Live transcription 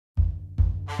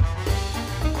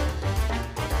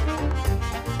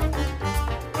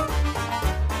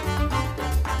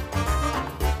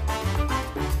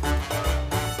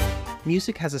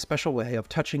Music has a special way of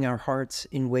touching our hearts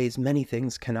in ways many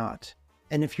things cannot.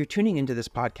 And if you're tuning into this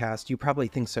podcast, you probably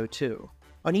think so too.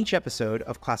 On each episode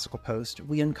of Classical Post,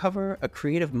 we uncover a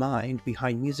creative mind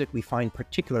behind music we find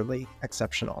particularly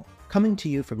exceptional. Coming to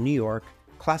you from New York,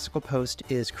 Classical Post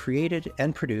is created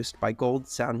and produced by Gold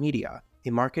Sound Media, a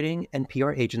marketing and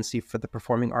PR agency for the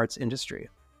performing arts industry.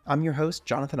 I'm your host,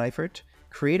 Jonathan Eifert,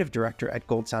 creative director at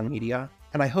Gold Sound Media,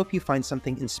 and I hope you find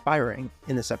something inspiring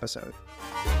in this episode.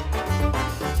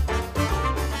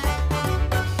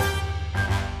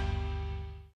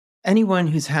 Anyone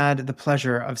who's had the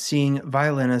pleasure of seeing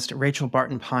violinist Rachel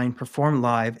Barton Pine perform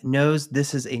live knows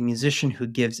this is a musician who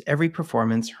gives every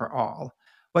performance her all.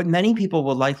 What many people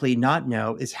will likely not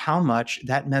know is how much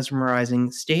that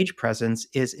mesmerizing stage presence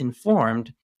is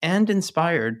informed and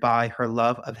inspired by her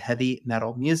love of heavy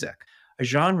metal music, a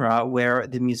genre where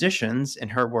the musicians, in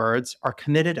her words, are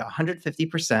committed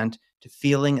 150% to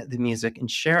feeling the music and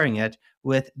sharing it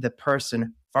with the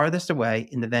person farthest away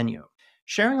in the venue.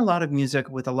 Sharing a lot of music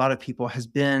with a lot of people has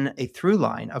been a through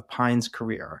line of Pine's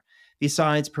career.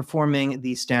 Besides performing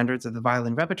the standards of the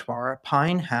violin repertoire,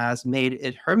 Pine has made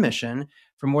it her mission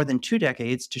for more than 2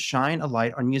 decades to shine a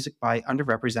light on music by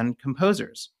underrepresented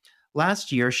composers.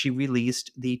 Last year, she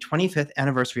released the 25th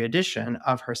anniversary edition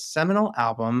of her seminal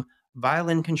album,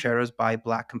 Violin Concertos by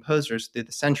Black Composers Through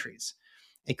the Centuries,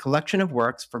 a collection of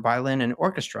works for violin and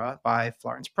orchestra by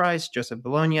Florence Price, Joseph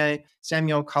Bologna,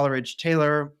 Samuel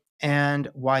Coleridge-Taylor, and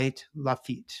Wyatt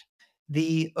Lafitte.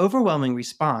 The overwhelming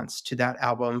response to that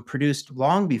album, produced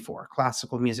long before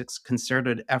classical music's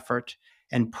concerted effort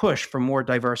and push for more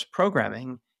diverse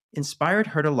programming, inspired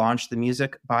her to launch the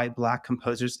Music by Black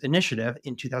Composers initiative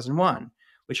in 2001,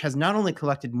 which has not only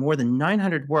collected more than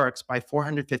 900 works by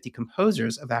 450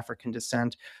 composers of African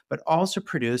descent, but also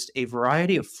produced a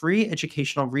variety of free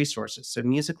educational resources so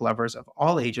music lovers of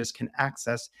all ages can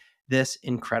access this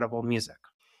incredible music.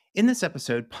 In this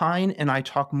episode, Pine and I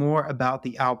talk more about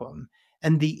the album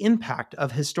and the impact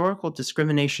of historical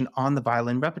discrimination on the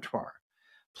violin repertoire.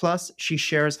 Plus, she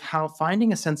shares how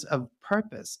finding a sense of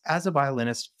purpose as a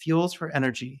violinist fuels her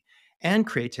energy and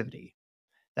creativity.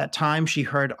 That time she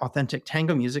heard authentic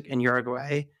tango music in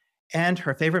Uruguay, and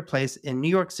her favorite place in New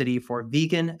York City for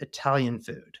vegan Italian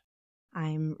food.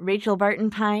 I'm Rachel Barton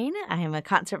Pine. I am a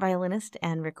concert violinist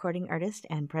and recording artist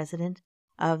and president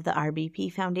of the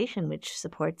RBP Foundation, which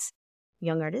supports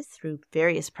young artists through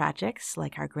various projects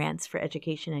like our Grants for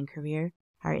Education and Career,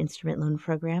 our Instrument Loan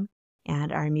Program,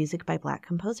 and our Music by Black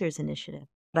Composers initiative.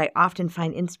 But I often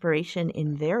find inspiration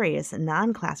in various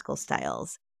non-classical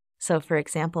styles. So, for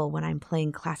example, when I'm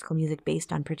playing classical music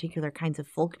based on particular kinds of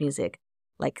folk music,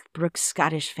 like Brooks'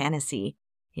 Scottish Fantasy,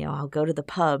 I'll go to the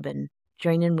pub and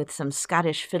join in with some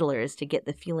Scottish fiddlers to get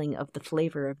the feeling of the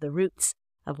flavor of the roots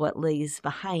of what lays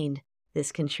behind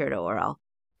this concerto, or I'll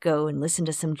go and listen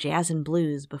to some jazz and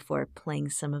blues before playing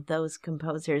some of those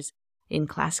composers in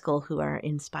classical who are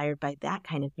inspired by that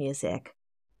kind of music.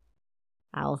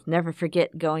 I'll never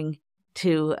forget going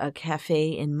to a cafe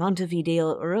in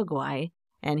Montevideo, Uruguay,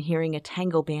 and hearing a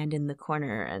tango band in the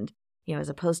corner. And, as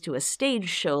opposed to a stage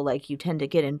show like you tend to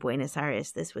get in Buenos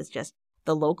Aires, this was just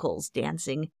the locals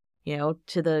dancing, to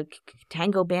the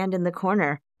tango band in the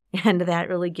corner. And that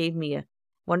really gave me a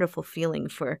wonderful feeling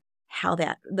for how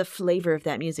the flavor of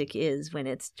that music is when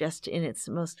it's just in its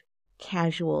most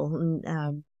casual,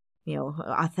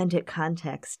 authentic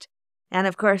context. And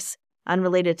of course,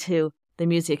 unrelated to the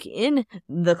music in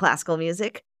the classical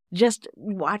music, just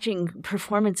watching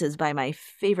performances by my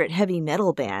favorite heavy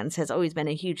metal bands has always been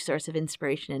a huge source of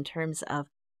inspiration in terms of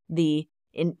the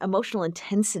emotional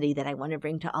intensity that I want to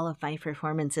bring to all of my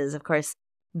performances. Of course,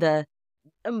 the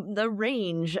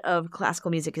range of classical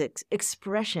music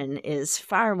expression is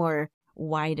far more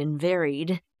wide and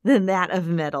varied than that of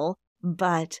metal,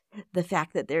 but the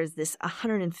fact that there's this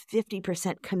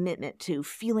 150% commitment to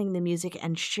feeling the music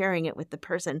and sharing it with the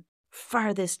person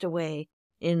farthest away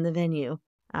in the venue,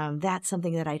 that's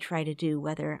something that I try to do,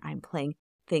 whether I'm playing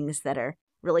things that are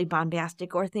really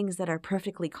bombastic or things that are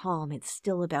perfectly calm. It's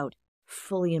still about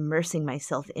fully immersing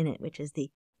myself in it, which is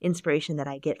the inspiration that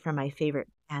I get from my favorite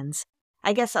bands.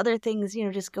 I guess other things,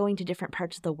 just going to different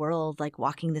parts of the world, like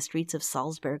walking the streets of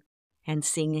Salzburg and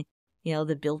seeing,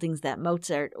 the buildings that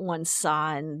Mozart once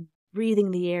saw, and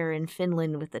breathing the air in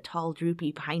Finland with the tall,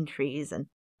 droopy pine trees, and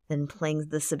then playing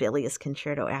the Sibelius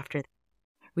Concerto after,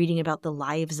 reading about the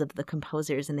lives of the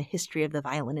composers and the history of the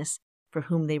violinists for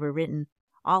whom they were written.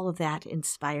 All of that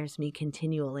inspires me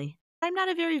continually. I'm not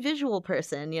a very visual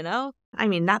person, I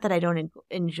mean, not that I don't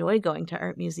enjoy going to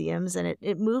art museums, and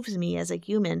it moves me as a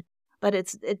human, but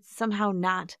it's somehow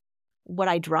not what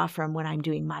I draw from when I'm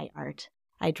doing my art.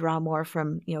 I draw more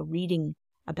from, reading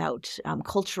about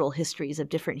cultural histories of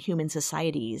different human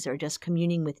societies or just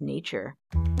communing with nature.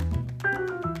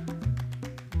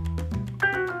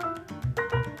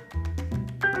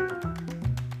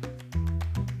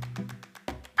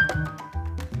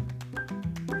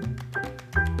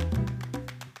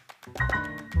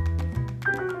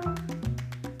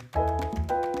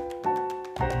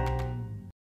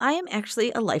 I am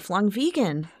actually a lifelong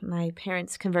vegan. My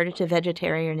parents converted to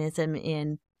vegetarianism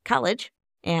in college,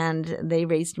 and they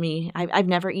raised me. I've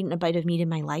never eaten a bite of meat in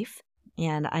my life.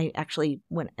 And I actually,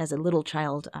 when as a little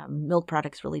child, milk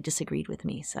products really disagreed with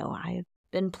me. So I've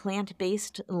been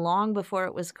plant-based long before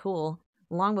it was cool,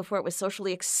 long before it was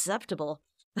socially acceptable.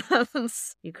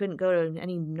 You couldn't go to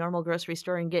any normal grocery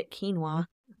store and get quinoa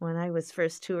when I was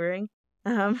first touring.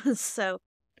 So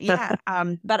yeah,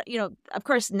 but of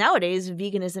course, nowadays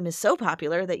veganism is so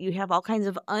popular that you have all kinds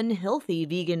of unhealthy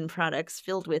vegan products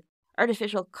filled with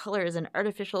artificial colors and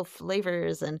artificial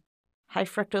flavors and high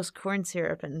fructose corn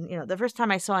syrup. And the first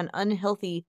time I saw an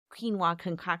unhealthy quinoa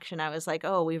concoction, I was like,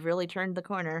 "Oh, we've really turned the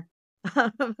corner."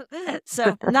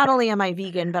 So not only am I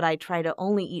vegan, but I try to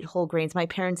only eat whole grains. My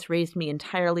parents raised me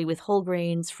entirely with whole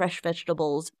grains, fresh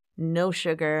vegetables, no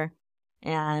sugar.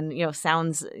 And,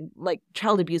 sounds like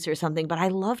child abuse or something, but I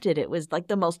loved it. It was like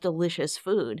the most delicious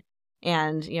food.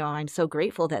 And, I'm so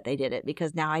grateful that they did it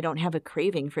because now I don't have a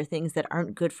craving for things that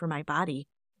aren't good for my body.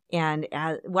 And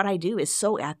what I do is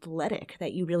so athletic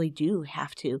that you really do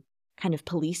have to kind of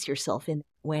police yourself in that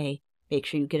way. Make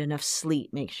sure you get enough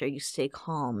sleep. Make sure you stay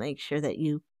calm. Make sure that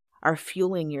you are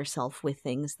fueling yourself with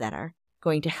things that are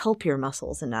going to help your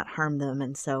muscles and not harm them.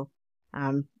 And so,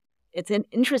 it's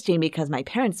interesting because my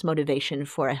parents' motivation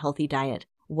for a healthy diet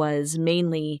was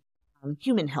mainly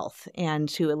human health and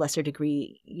to a lesser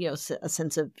degree, a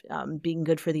sense of being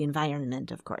good for the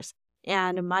environment, of course.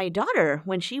 And my daughter,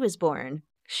 when she was born,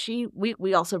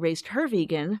 we also raised her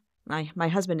vegan. My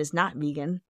husband is not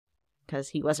vegan because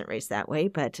he wasn't raised that way,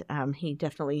 but he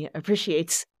definitely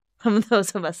appreciates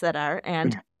those of us that are.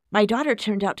 And my daughter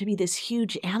turned out to be this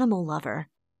huge animal lover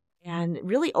and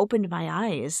really opened my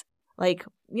eyes. Like,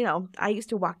 I used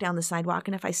to walk down the sidewalk,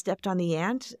 and if I stepped on the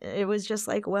ant, it was just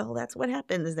like, well, that's what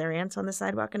happens. There are ants on the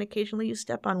sidewalk, and occasionally you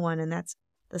step on one, and that's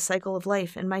the cycle of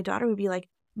life. And my daughter would be like,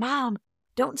 "Mom,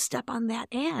 don't step on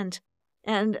that ant."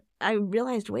 And I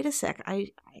realized, wait a sec,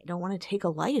 I don't want to take a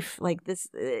life like this.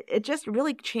 It just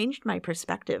really changed my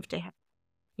perspective to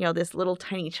have, this little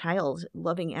tiny child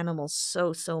loving animals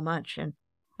so, so much. And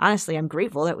honestly, I'm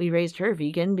grateful that we raised her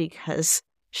vegan because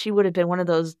she would have been one of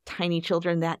those tiny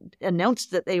children that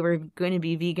announced that they were going to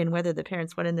be vegan, whether the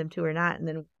parents wanted them to or not. And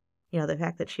then, the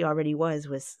fact that she already was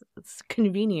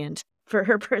convenient for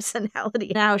her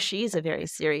personality. Now she's a very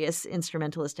serious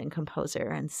instrumentalist and composer.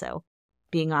 And so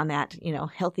being on that,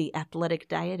 healthy athletic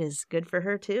diet is good for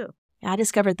her too. I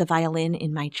discovered the violin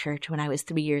in my church when I was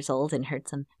 3 years old and heard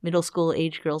some middle school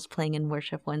age girls playing in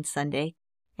worship one Sunday.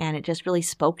 And it just really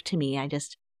spoke to me. I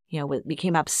just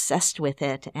became obsessed with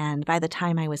it. And by the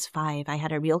time I was 5, I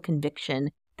had a real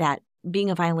conviction that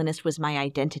being a violinist was my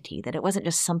identity, that it wasn't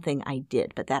just something I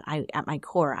did, but that at my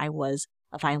core, I was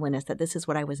a violinist, that this is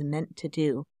what I was meant to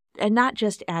do. And not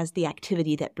just as the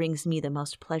activity that brings me the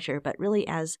most pleasure, but really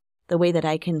as the way that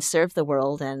I can serve the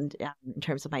world and in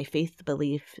terms of my faith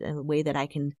belief, and the way that I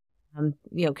can,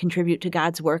 contribute to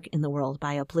God's work in the world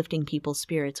by uplifting people's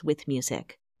spirits with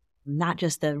music. Not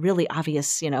just the really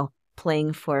obvious,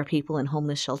 playing for people in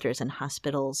homeless shelters and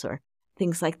hospitals or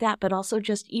things like that, but also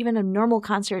just even a normal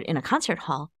concert in a concert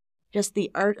hall. Just the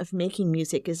art of making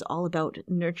music is all about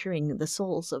nurturing the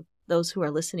souls of those who are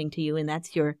listening to you, and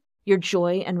that's your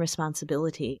joy and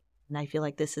responsibility. And I feel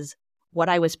like this is what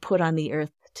I was put on the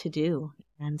earth to do.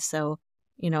 And so,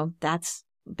 that's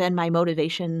been my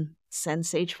motivation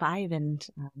since age 5 and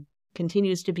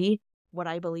continues to be what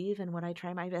I believe and what I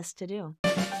try my best to do.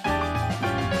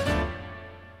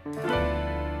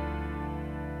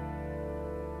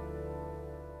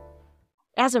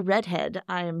 As a redhead,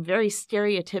 I am very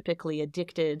stereotypically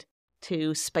addicted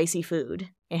to spicy food.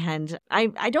 And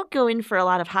I don't go in for a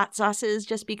lot of hot sauces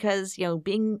just because,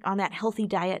 being on that healthy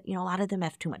diet, a lot of them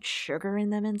have too much sugar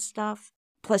in them and stuff.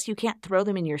 Plus, you can't throw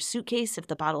them in your suitcase if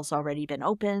the bottle's already been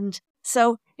opened.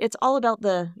 So it's all about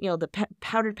the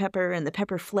powdered pepper and the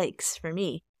pepper flakes for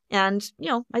me. And,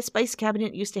 my spice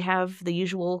cabinet used to have the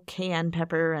usual cayenne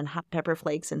pepper and hot pepper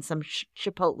flakes and some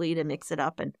chipotle to mix it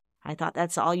up. And I thought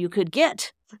that's all you could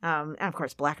get. And of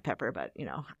course, black pepper, but,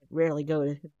 I rarely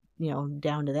go,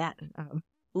 down to that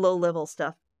low-level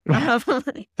stuff.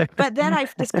 But then I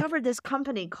discovered this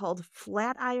company called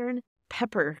Flatiron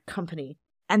Pepper Company.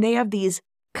 And they have these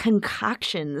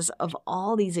concoctions of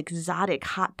all these exotic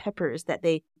hot peppers that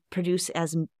they produce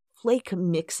as flake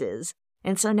mixes.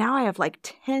 And so now I have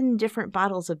like 10 different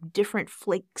bottles of different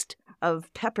flakes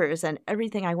of peppers and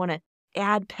everything I want to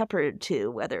add pepper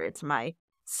to, whether it's my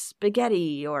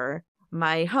spaghetti or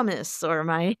my hummus or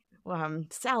my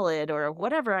salad or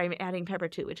whatever I'm adding pepper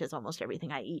to, which is almost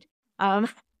everything I eat.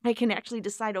 I can actually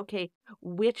decide, okay,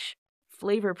 which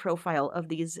flavor profile of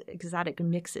these exotic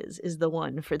mixes is the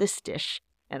one for this dish,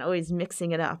 and always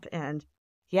mixing it up. And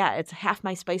yeah, it's half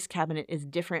my spice cabinet is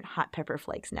different hot pepper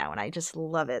flakes now, and I just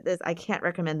love it. I can't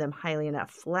recommend them highly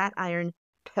enough. Flatiron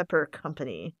Pepper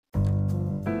Company.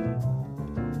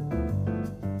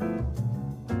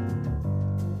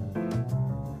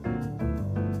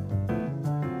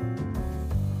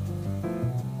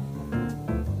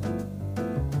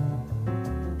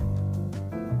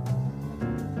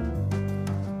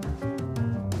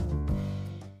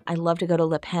 I love to go to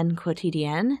Le Pen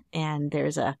Quotidien, and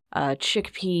there's a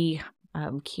chickpea,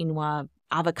 quinoa,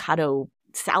 avocado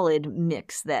salad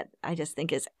mix that I just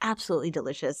think is absolutely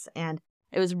delicious. And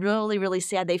it was really, really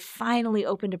sad. They finally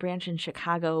opened a branch in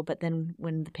Chicago, but then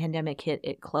when the pandemic hit,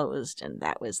 it closed, and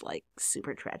that was like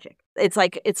super tragic. It's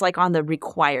like on the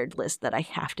required list that I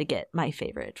have to get my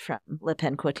favorite from Le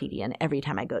Pen Quotidien every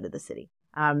time I go to the city.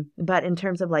 But in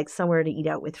terms of like somewhere to eat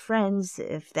out with friends,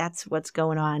 if that's what's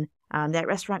going on, that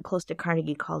restaurant close to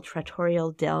Carnegie called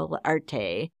Trattoria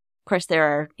dell'Arte. Of course, there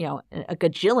are, a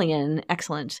gajillion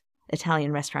excellent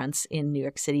Italian restaurants in New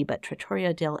York City, but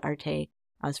Trattoria dell'Arte,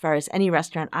 as far as any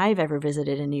restaurant I've ever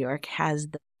visited in New York, has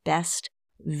the best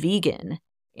vegan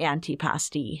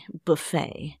antipasti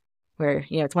buffet, where,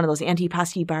 it's one of those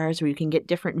antipasti bars where you can get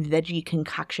different veggie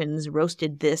concoctions,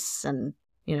 roasted this and,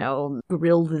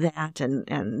 grilled that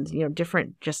and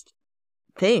different just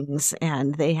things,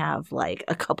 and they have like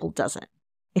a couple dozen,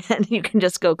 and you can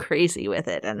just go crazy with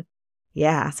it. And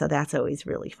yeah, so that's always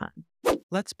really fun.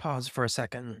 Let's pause for a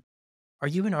second. Are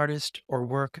you an artist or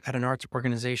work at an arts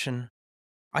organization?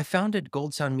 I founded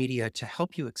Gold Sound Media to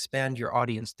help you expand your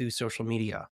audience through social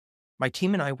media. My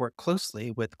team and I work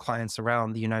closely with clients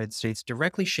around the United States,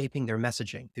 directly shaping their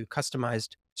messaging through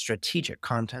customized, strategic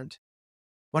content.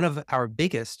 One of our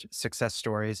biggest success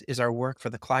stories is our work for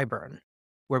the Clyburn,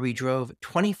 where we drove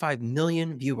 25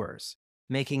 million viewers,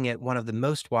 making it one of the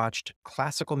most watched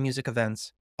classical music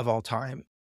events of all time.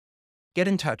 Get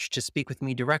in touch to speak with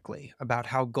me directly about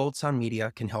how Gold Sound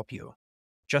Media can help you.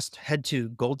 Just head to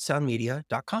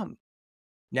goldsoundmedia.com.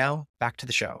 Now, back to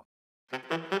the show.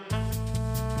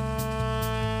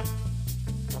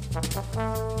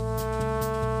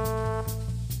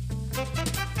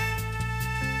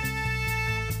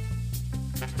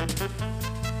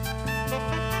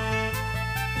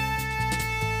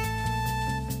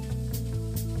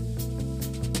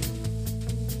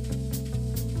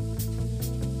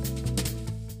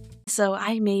 So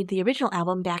I made the original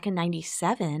album back in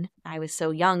 97. I was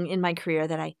so young in my career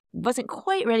that I wasn't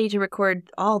quite ready to record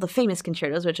all the famous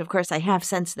concertos, which of course I have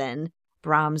since then,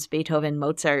 Brahms, Beethoven,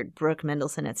 Mozart, Bruch,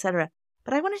 Mendelssohn, etc.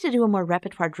 But I wanted to do a more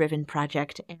repertoire-driven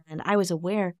project, and I was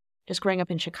aware, just growing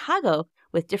up in Chicago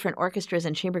with different orchestras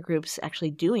and chamber groups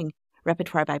actually doing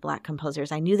repertoire by Black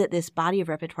composers, I knew that this body of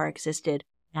repertoire existed,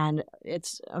 and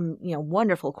it's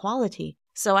wonderful quality.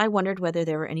 So I wondered whether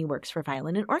there were any works for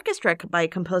violin and orchestra by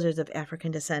composers of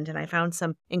African descent, and I found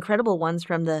some incredible ones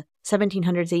from the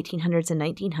 1700s, 1800s, and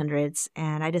 1900s,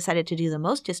 and I decided to do the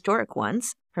most historic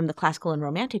ones from the classical and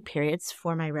romantic periods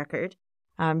for my record,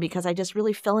 because I just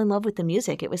really fell in love with the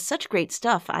music. It was such great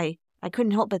stuff. I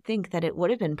couldn't help but think that it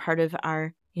would have been part of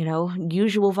our,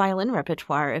 usual violin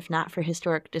repertoire, if not for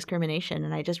historic discrimination,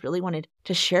 and I just really wanted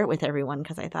to share it with everyone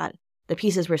because I thought the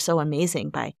pieces were so amazing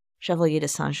by Chevalier de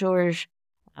Saint-Georges,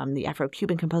 the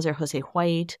Afro-Cuban composer Jose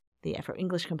White, the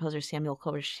Afro-English composer Samuel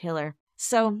Coleridge Taylor.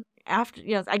 So after,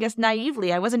 I guess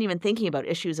naively, I wasn't even thinking about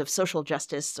issues of social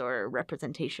justice or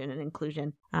representation and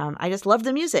inclusion. I just loved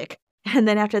the music. And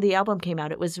then after the album came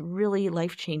out, it was really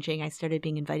life-changing. I started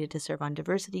being invited to serve on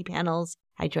diversity panels.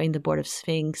 I joined the board of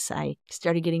Sphinx. I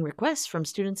started getting requests from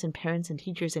students and parents and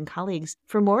teachers and colleagues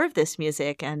for more of this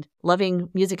music, and loving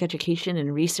music education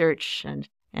and research and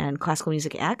classical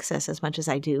music access as much as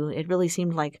I do. It really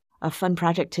seemed like a fun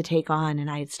project to take on, and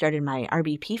I had started my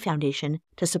RBP Foundation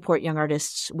to support young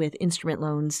artists with instrument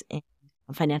loans and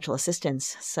financial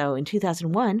assistance. So in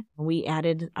 2001, we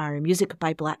added our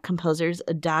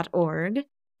musicbyblackcomposers.org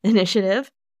initiative,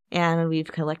 and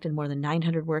we've collected more than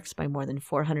 900 works by more than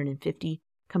 450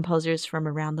 composers from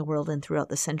around the world and throughout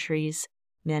the centuries,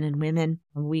 men and women.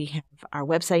 We have our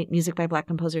website,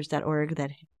 musicbyblackcomposers.org,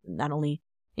 that not only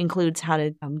includes how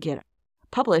to get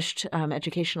published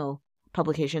educational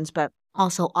publications, but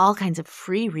Also, all kinds of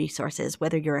free resources,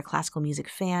 whether you're a classical music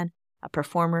fan, a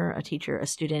performer, a teacher, a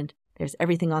student. There's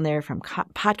everything on there from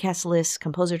podcast lists,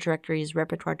 composer directories,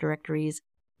 repertoire directories,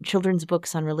 children's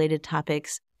books on related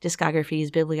topics,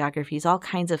 discographies, bibliographies, all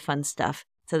kinds of fun stuff.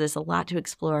 So there's a lot to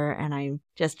explore, and I'm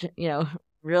just,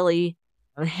 really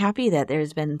happy that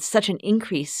there's been such an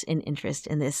increase in interest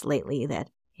in this lately that,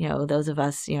 those of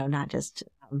us, not just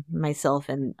myself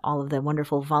and all of the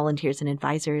wonderful volunteers and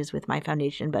advisors with my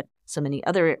foundation, but so many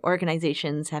other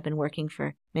organizations have been working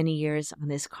for many years on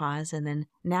this cause. And then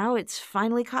now it's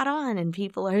finally caught on, and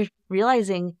people are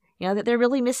realizing, that they're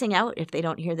really missing out if they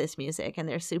don't hear this music, and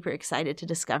they're super excited to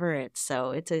discover it.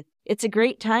 So it's a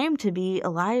great time to be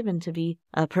alive and to be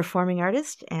a performing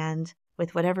artist. And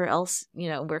with whatever else,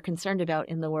 we're concerned about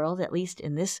in the world, at least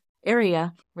in this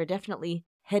area, we're definitely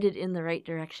headed in the right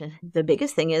direction. The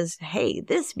biggest thing is, hey,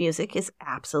 this music is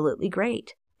absolutely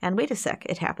great. And wait a sec,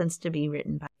 it happens to be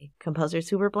written by composers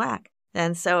who were Black.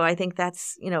 And so I think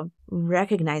that's,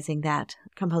 recognizing that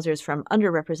composers from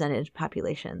underrepresented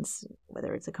populations,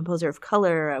 whether it's a composer of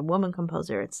color, a woman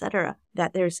composer, etc.,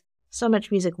 that there's so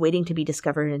much music waiting to be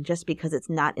discovered. And just because it's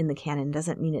not in the canon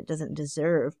doesn't mean it doesn't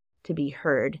deserve to be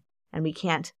heard. And we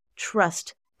can't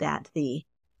trust that the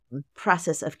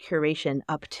process of curation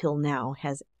up till now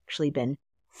has actually been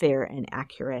fair and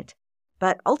accurate.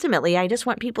 But ultimately, I just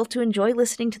want people to enjoy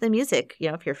listening to the music.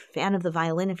 If you're a fan of the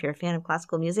violin, if you're a fan of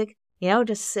classical music,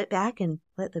 just sit back and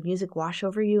let the music wash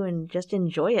over you and just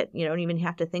enjoy it. You don't even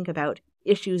have to think about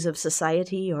issues of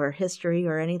society or history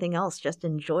or anything else. Just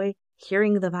enjoy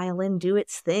hearing the violin do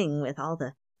its thing with all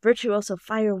the virtuoso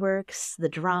fireworks, the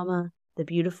drama, the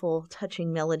beautiful,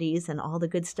 touching melodies, and all the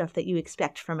good stuff that you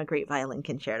expect from a great violin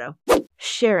concerto.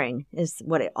 Sharing is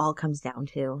what it all comes down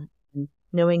to. And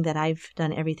knowing that I've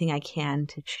done everything I can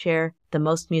to share the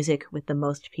most music with the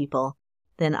most people,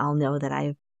 then I'll know that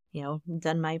I've,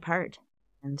 done my part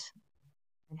and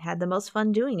had the most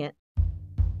fun doing it.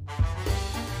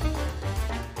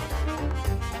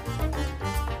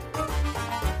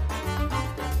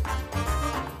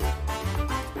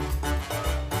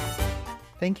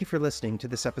 Thank you for listening to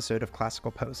this episode of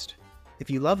Classical Post. If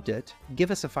you loved it, give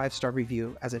us a 5-star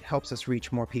review as it helps us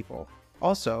reach more people.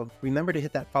 Also, remember to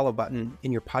hit that follow button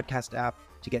in your podcast app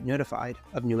to get notified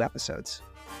of new episodes.